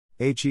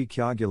H.E.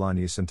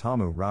 Kyagulanyi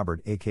Ssentamu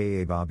Robert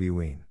aka Bobi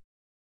Wine.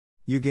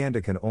 Uganda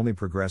can only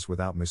progress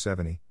without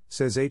Museveni,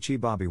 says H.E.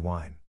 Bobi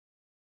Wine.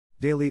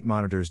 Daily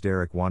Monitor's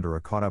Derek Wanderer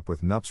caught up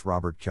with NUP's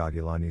Robert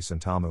Kyagulanyi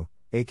Ssentamu,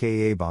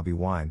 aka Bobi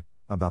Wine,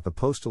 about the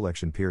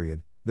post-election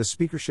period, the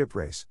speakership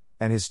race,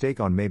 and his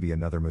stake on maybe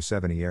another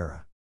Museveni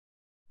era.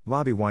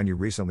 Bobi Wine, you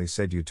recently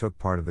said you took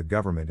part of the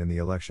government in the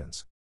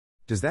elections.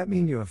 Does that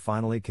mean you have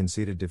finally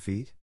conceded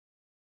defeat?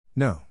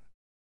 No.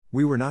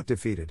 We were not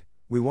defeated,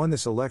 we won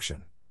this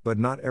election, but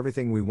not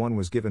everything we won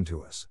was given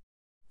to us.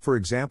 For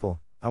example,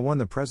 I won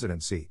the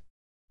president seat.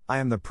 I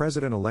am the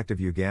president-elect of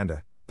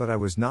Uganda, but I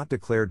was not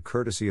declared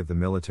courtesy of the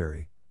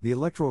military, the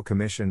Electoral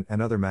Commission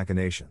and other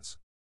machinations.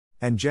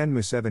 And Gen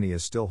Museveni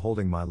is still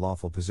holding my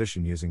lawful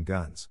position using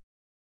guns.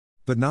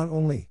 But not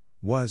only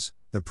was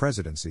the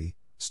presidency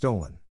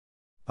stolen.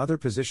 Other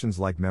positions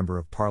like Member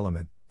of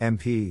Parliament,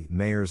 MP,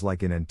 mayors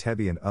like in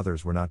Entebbe and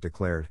others were not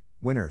declared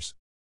winners.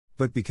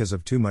 But because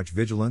of too much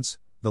vigilance,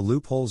 the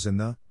loopholes in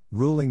the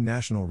ruling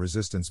National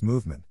Resistance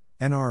Movement,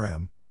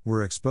 NRM,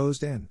 were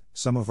exposed and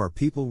some of our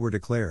people were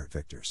declared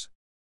victors.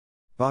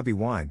 Bobi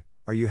Wine,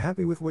 are you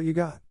happy with what you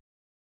got?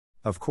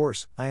 Of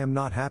course, I am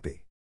not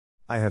happy.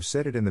 I have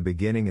said it in the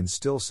beginning and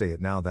still say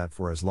it now that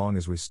for as long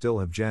as we still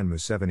have Gen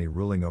Museveni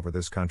ruling over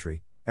this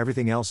country,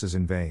 everything else is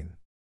in vain.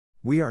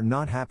 We are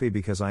not happy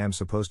because I am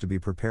supposed to be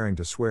preparing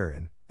to swear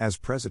in, as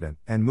president,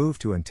 and move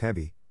to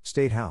Entebbe,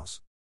 State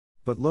House.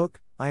 But look,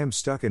 I am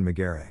stuck in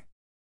Magere.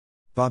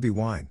 Bobi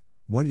Wine,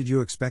 what did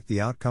you expect the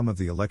outcome of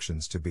the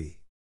elections to be?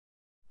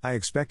 I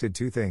expected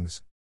two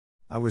things.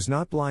 I was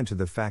not blind to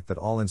the fact that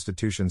all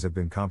institutions have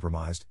been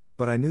compromised,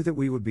 but I knew that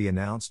we would be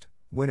announced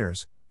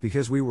winners,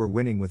 because we were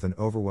winning with an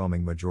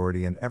overwhelming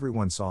majority and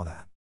everyone saw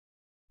that.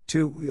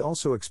 2. We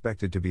also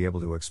expected to be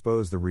able to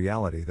expose the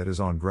reality that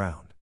is on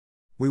ground.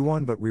 We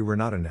won but we were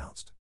not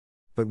announced.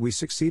 But we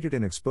succeeded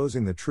in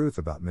exposing the truth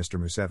about Mr.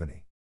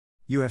 Museveni.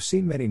 You have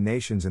seen many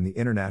nations in the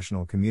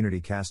international community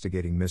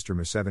castigating Mr.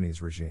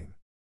 Museveni's regime.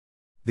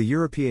 The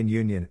European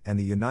Union and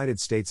the United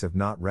States have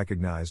not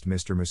recognized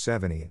Mr.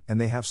 Museveni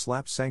and they have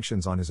slapped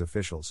sanctions on his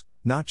officials,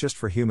 not just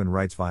for human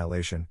rights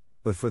violation,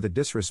 but for the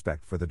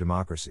disrespect for the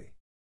democracy.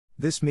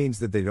 This means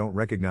that they don't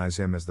recognize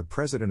him as the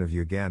president of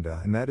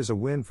Uganda and that is a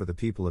win for the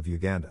people of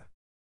Uganda.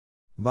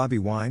 Bobi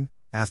Wine,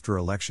 after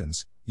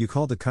elections, you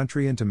called the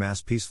country into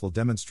mass peaceful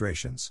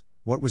demonstrations.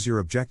 What was your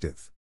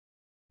objective?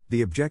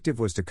 The objective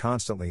was to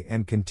constantly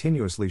and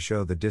continuously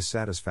show the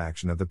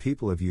dissatisfaction of the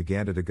people of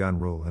Uganda to gun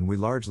rule and we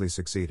largely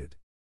succeeded.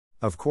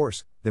 Of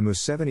course, the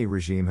Museveni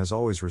regime has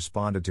always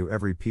responded to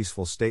every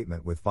peaceful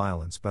statement with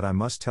violence, but I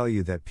must tell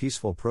you that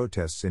peaceful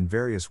protests in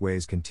various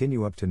ways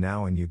continue up to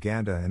now in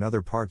Uganda and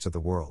other parts of the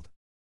world.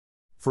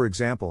 For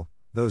example,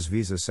 those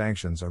visa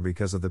sanctions are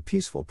because of the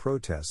peaceful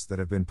protests that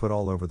have been put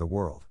all over the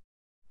world.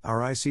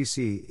 Our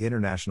ICC,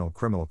 International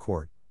Criminal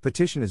Court,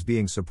 petition is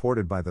being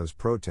supported by those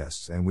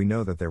protests and we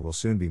know that there will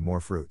soon be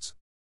more fruits.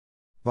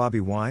 Bobi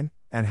Wine,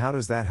 and how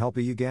does that help a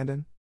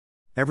Ugandan?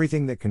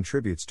 Everything that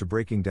contributes to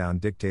breaking down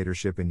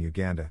dictatorship in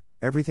Uganda,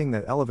 everything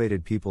that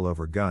elevated people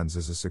over guns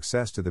is a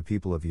success to the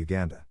people of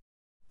Uganda.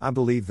 I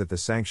believe that the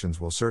sanctions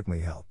will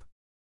certainly help.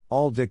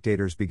 All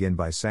dictators begin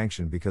by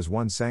sanction because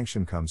one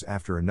sanction comes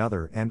after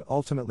another and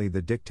ultimately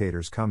the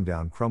dictators come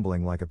down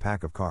crumbling like a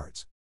pack of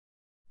cards.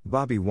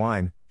 Bobi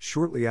Wine,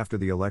 shortly after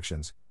the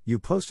elections, you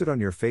posted on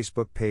your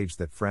Facebook page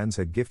that friends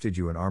had gifted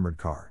you an armored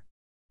car.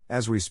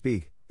 As we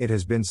speak, it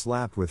has been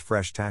slapped with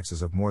fresh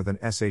taxes of more than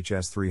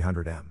SHS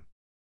 300M.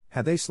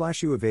 Had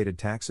they/you evaded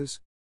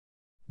taxes?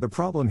 The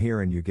problem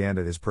here in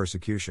Uganda is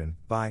persecution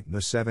by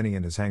Museveni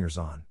and his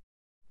hangers-on.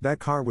 That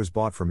car was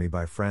bought for me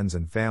by friends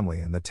and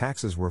family and the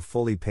taxes were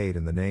fully paid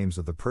in the names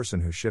of the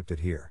person who shipped it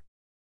here.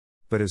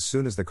 But as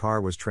soon as the car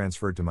was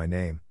transferred to my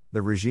name,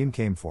 the regime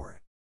came for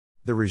it.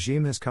 The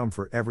regime has come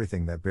for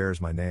everything that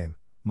bears my name,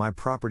 my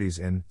properties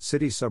in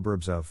city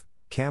suburbs of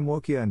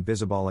Kamwokia and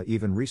Bizabala,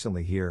 even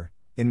recently here,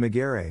 in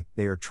Magere,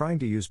 they are trying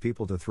to use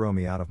people to throw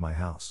me out of my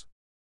house.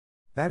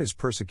 That is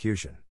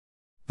persecution.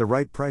 The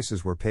right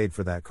prices were paid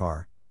for that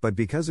car, but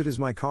because it is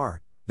my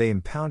car, they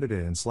impounded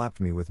it and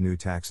slapped me with new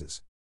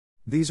taxes.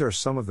 These are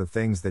some of the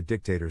things that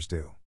dictators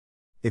do.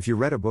 If you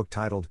read a book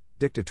titled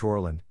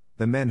Dictatorland,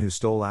 The Men Who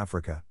Stole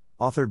Africa,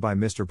 authored by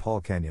Mr. Paul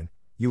Kenyon,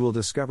 you will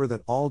discover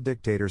that all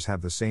dictators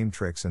have the same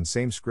tricks and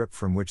same script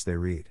from which they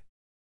read.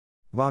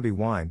 Bobi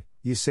Wine,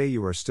 you say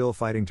you are still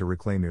fighting to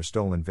reclaim your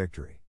stolen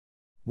victory.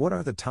 What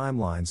are the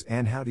timelines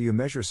and how do you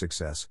measure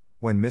success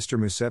when Mr.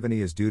 Museveni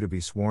is due to be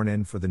sworn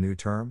in for the new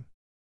term?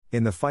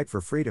 In the fight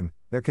for freedom,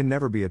 there can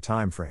never be a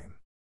time frame.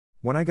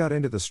 When I got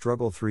into the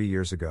struggle 3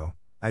 years ago,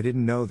 I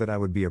didn't know that I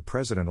would be a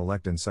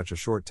president-elect in such a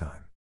short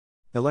time.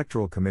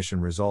 Electoral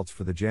Commission results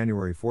for the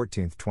January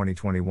 14,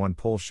 2021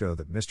 poll show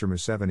that Mr.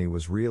 Museveni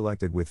was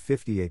re-elected with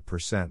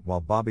 58%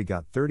 while Bobi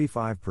got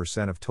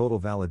 35% of total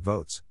valid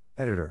votes.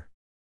 Editor.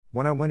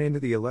 When I went into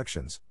the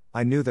elections,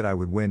 I knew that I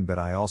would win, but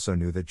I also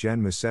knew that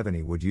Gen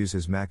Museveni would use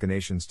his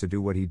machinations to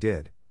do what he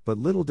did, but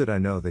little did I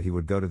know that he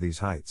would go to these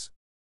heights.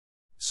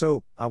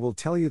 So, I will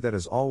tell you that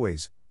as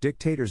always,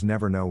 dictators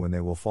never know when they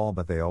will fall,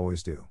 but they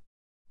always do.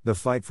 The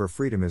fight for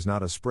freedom is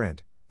not a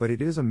sprint, but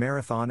it is a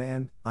marathon,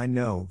 and I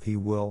know he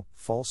will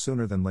fall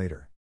sooner than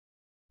later.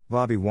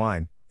 Bobi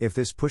Wine, if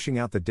this pushing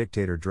out the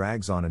dictator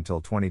drags on until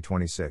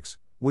 2026,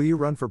 will you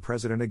run for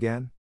president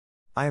again?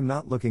 I am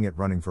not looking at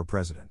running for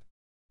president.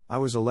 I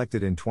was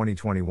elected in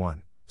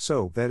 2021,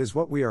 so that is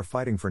what we are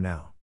fighting for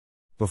now.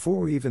 Before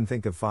we even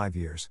think of 5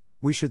 years,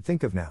 we should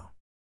think of now.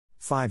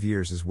 5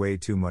 years is way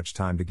too much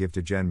time to give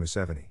to Gen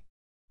Museveni.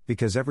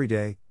 Because every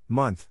day,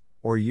 month,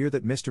 or year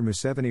that Mr.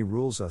 Museveni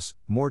rules us,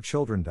 more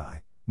children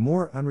die,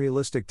 more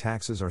unrealistic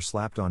taxes are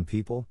slapped on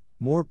people,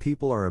 more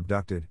people are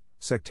abducted,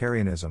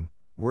 sectarianism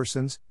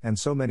worsens, and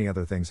so many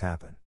other things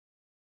happen.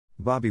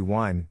 Bobi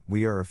Wine,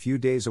 we are a few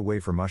days away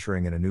from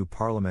ushering in a new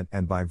parliament,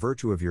 and by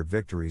virtue of your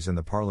victories in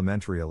the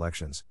parliamentary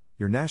elections,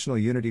 your National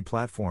Unity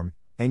Platform,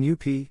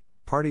 NUP,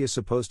 party is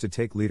supposed to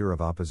take leader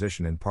of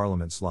opposition in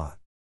parliament slot.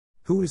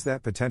 Who is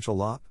that potential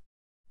LOP?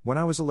 When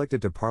I was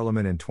elected to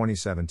parliament in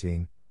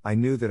 2017, I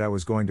knew that I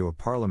was going to a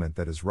parliament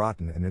that is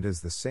rotten, and it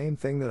is the same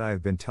thing that I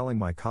have been telling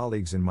my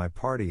colleagues in my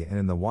party and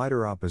in the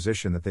wider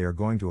opposition, that they are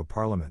going to a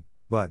parliament,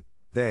 but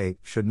they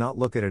should not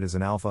look at it as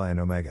an alpha and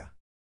omega.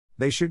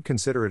 They should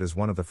consider it as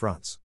one of the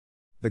fronts.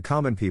 The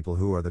common people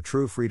who are the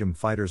true freedom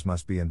fighters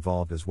must be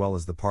involved as well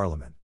as the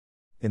parliament.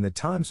 In the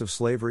times of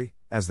slavery,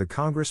 as the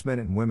congressmen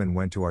and women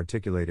went to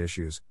articulate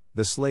issues,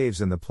 the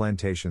slaves in the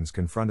plantations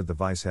confronted the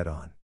vice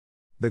head-on.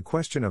 The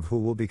question of who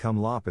will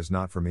become LOP is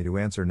not for me to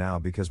answer now,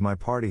 because my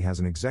party has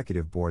an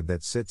executive board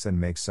that sits and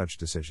makes such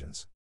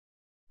decisions.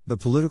 The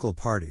political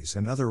parties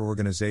and other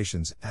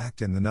Organizations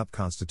Act and the NUP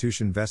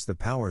Constitution vest the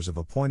powers of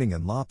appointing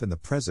and LOP in the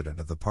president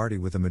of the party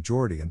with a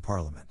majority in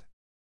parliament.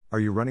 Are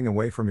you running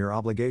away from your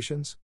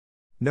obligations?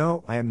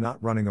 No, I am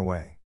not running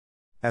away.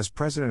 As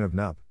president of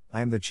NUP,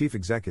 I am the chief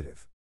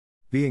executive.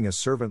 Being a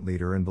servant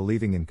leader and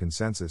believing in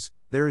consensus,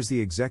 there is the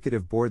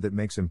executive board that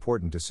makes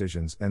important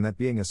decisions, and that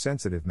being a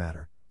sensitive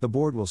matter, the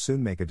board will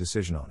soon make a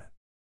decision on it.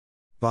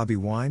 Bobi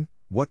Wine,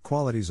 what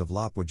qualities of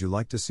LOP would you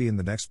like to see in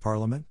the next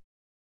parliament?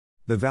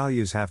 The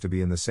values have to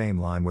be in the same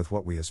line with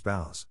what we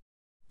espouse.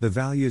 The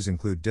values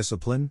include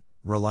discipline,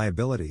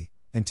 reliability,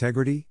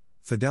 integrity,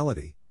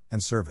 fidelity,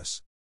 and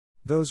service.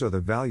 Those are the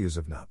values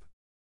of NUP.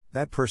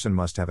 That person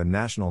must have a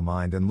national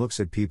mind and looks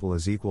at people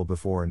as equal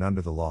before and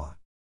under the law.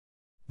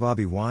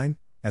 Bobi Wine,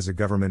 as a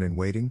government in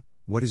waiting,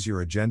 what is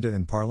your agenda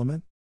in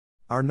parliament?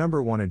 Our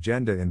number one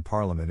agenda in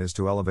parliament is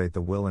to elevate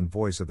the will and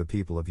voice of the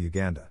people of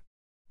Uganda.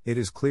 It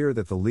is clear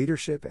that the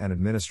leadership and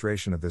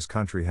administration of this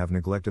country have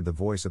neglected the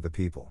voice of the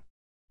people.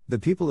 The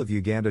people of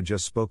Uganda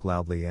just spoke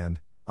loudly and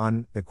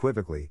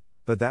unequivocally,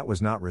 but that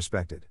was not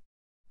respected.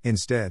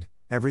 Instead,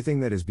 everything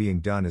that is being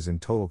done is in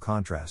total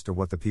contrast to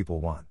what the people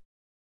want.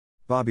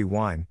 Bobi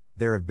Wine,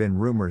 there have been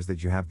rumors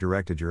that you have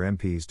directed your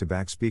MPs to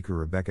back Speaker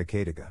Rebecca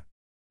Kadaga.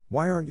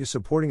 Why aren't you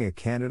supporting a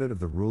candidate of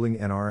the ruling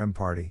NRM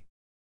party?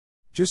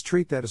 Just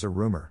treat that as a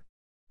rumor.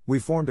 We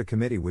formed a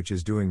committee which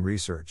is doing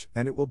research,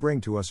 and it will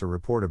bring to us a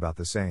report about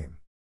the same.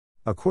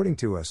 According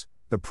to us,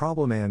 the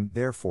problem and,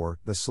 therefore,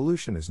 the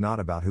solution is not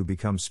about who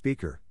becomes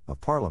Speaker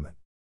of Parliament.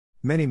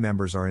 Many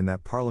members are in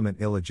that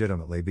Parliament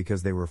illegitimately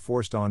because they were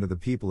forced onto the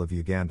people of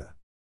Uganda.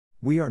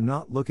 We are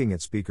not looking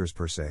at speakers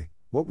per se,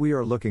 what we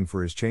are looking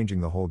for is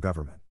changing the whole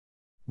government.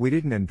 We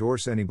didn't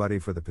endorse anybody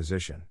for the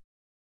position.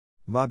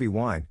 Bobi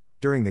Wine,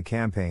 during the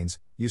campaigns,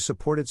 you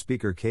supported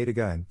Speaker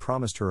Kadaga and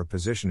promised her a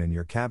position in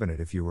your cabinet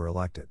if you were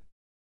elected.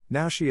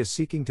 Now she is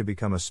seeking to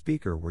become a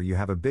speaker where you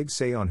have a big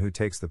say on who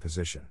takes the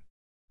position.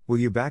 Will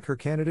you back her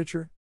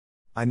candidature?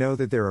 I know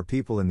that there are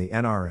people in the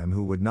NRM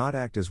who would not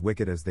act as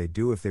wicked as they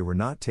do if they were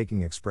not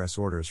taking express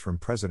orders from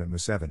President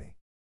Museveni.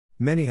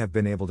 Many have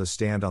been able to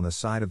stand on the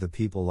side of the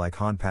people, like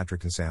Hon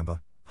Patrick Nsamba,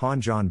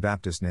 Hon John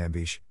Baptist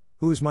Nambish,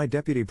 who is my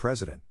deputy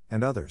president,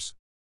 and others.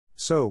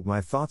 So, my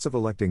thoughts of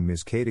electing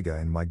Ms.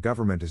 Kadaga in my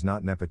government is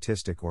not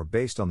nepotistic or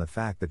based on the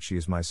fact that she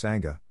is my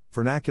Sangha,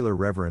 vernacular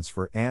reverence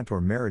for aunt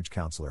or marriage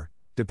counselor,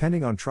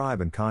 depending on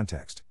tribe and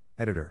context,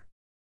 editor.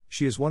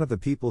 She is one of the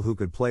people who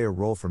could play a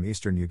role from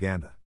eastern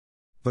Uganda.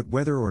 But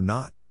whether or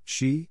not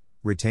she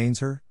retains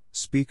her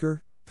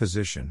speaker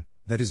position,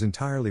 that is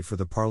entirely for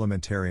the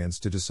parliamentarians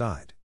to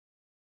decide.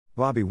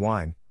 Bobi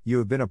Wine, you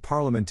have been a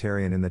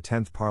parliamentarian in the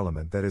 10th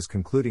Parliament that is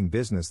concluding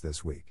business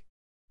this week.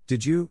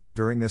 Did you,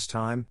 during this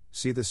time,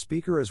 see the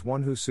Speaker as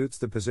one who suits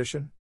the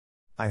position?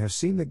 I have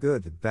seen the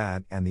good, the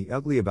bad, and the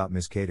ugly about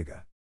Ms.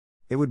 Kadaga.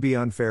 It would be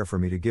unfair for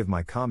me to give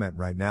my comment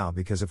right now,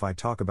 because if I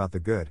talk about the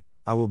good,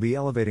 I will be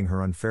elevating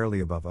her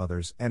unfairly above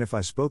others, and if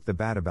I spoke the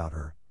bad about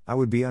her, I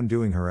would be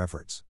undoing her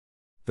efforts.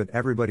 But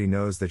everybody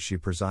knows that she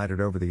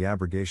presided over the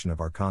abrogation of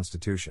our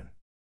constitution.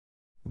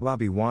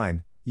 Bobi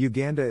Wine,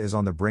 Uganda is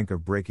on the brink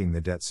of breaking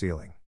the debt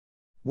ceiling.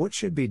 What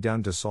should be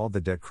done to solve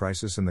the debt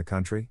crisis in the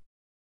country?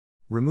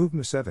 Remove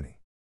Museveni.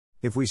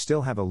 If we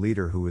still have a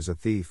leader who is a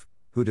thief,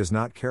 who does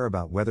not care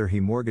about whether he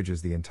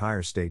mortgages the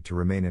entire state to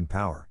remain in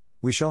power,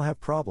 we shall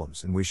have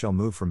problems and we shall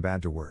move from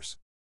bad to worse.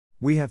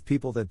 We have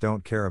people that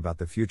don't care about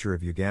the future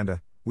of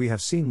Uganda, we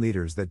have seen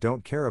leaders that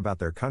don't care about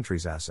their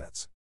country's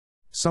assets.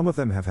 Some of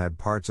them have had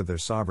parts of their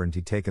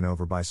sovereignty taken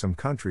over by some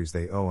countries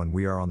they owe, and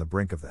we are on the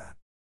brink of that.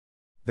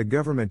 The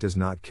government does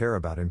not care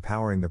about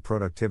empowering the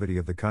productivity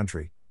of the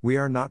country. We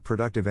are not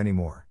productive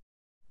anymore.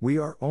 We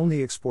are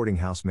only exporting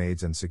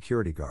housemaids and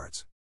security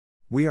guards.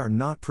 We are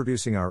not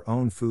producing our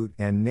own food,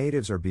 and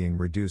natives are being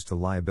reduced to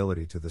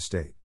liability to the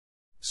state.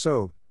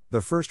 So,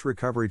 the first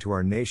recovery to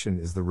our nation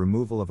is the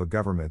removal of a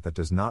government that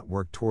does not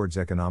work towards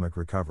economic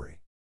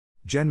recovery.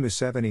 Gen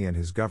Museveni and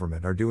his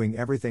government are doing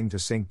everything to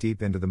sink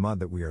deep into the mud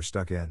that we are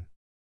stuck in.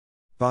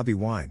 Bobi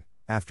Wine,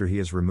 after he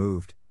is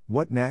removed,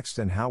 what next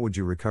and how would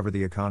you recover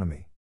the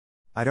economy?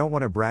 I don't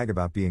want to brag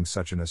about being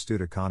such an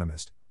astute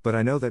economist, but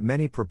I know that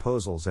many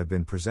proposals have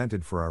been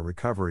presented for our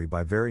recovery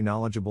by very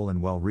knowledgeable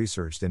and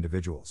well-researched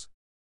individuals.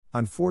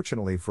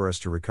 Unfortunately, for us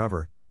to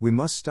recover, we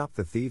must stop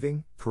the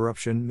thieving,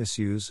 corruption,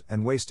 misuse,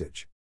 and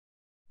wastage.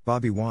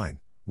 Bobi Wine,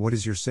 what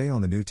is your say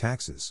on the new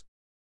taxes?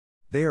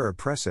 They are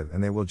oppressive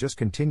and they will just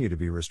continue to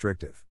be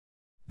restrictive.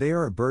 They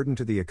are a burden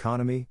to the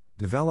economy,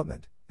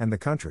 development, and the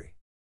country.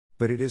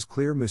 But it is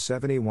clear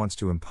Museveni wants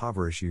to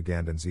impoverish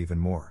Ugandans even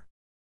more.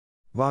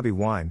 Bobi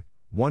Wine,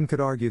 one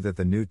could argue that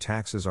the new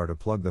taxes are to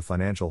plug the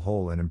financial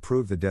hole and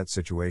improve the debt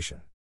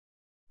situation.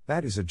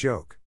 That is a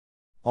joke.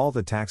 All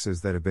the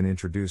taxes that have been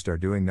introduced are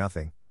doing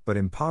nothing, but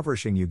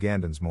impoverishing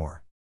Ugandans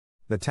more.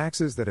 The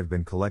taxes that have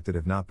been collected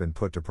have not been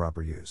put to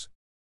proper use.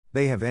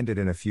 They have ended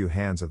in a few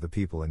hands of the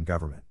people in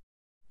government.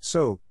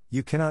 So,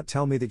 you cannot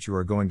tell me that you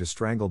are going to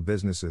strangle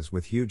businesses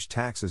with huge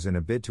taxes in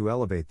a bid to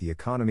elevate the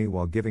economy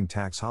while giving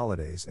tax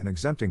holidays and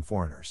exempting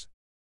foreigners.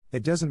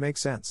 It doesn't make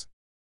sense.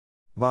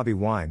 Bobi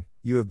Wine,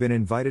 you have been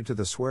invited to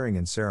the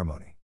swearing-in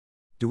ceremony.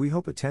 Do we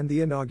hope attend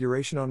the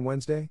inauguration on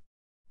Wednesday?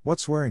 What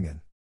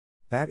swearing-in?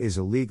 That is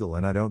illegal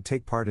and I don't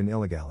take part in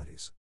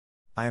illegalities.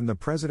 I am the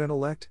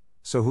president-elect,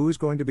 so who is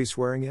going to be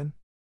swearing in?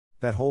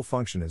 That whole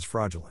function is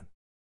fraudulent.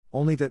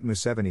 Only that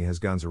Museveni has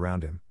guns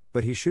around him,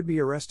 but he should be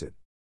arrested.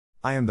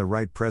 I am the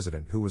right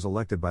president who was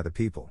elected by the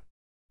people.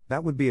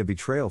 That would be a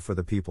betrayal for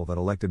the people that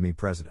elected me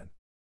president.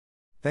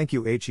 Thank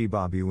you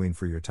Bobi Wine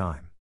for your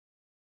time.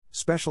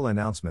 Special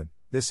announcement,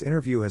 this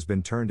interview has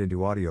been turned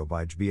into audio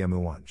by JB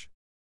Muwanj.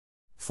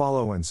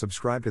 Follow and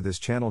subscribe to this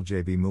channel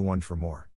JB Muwanj for more.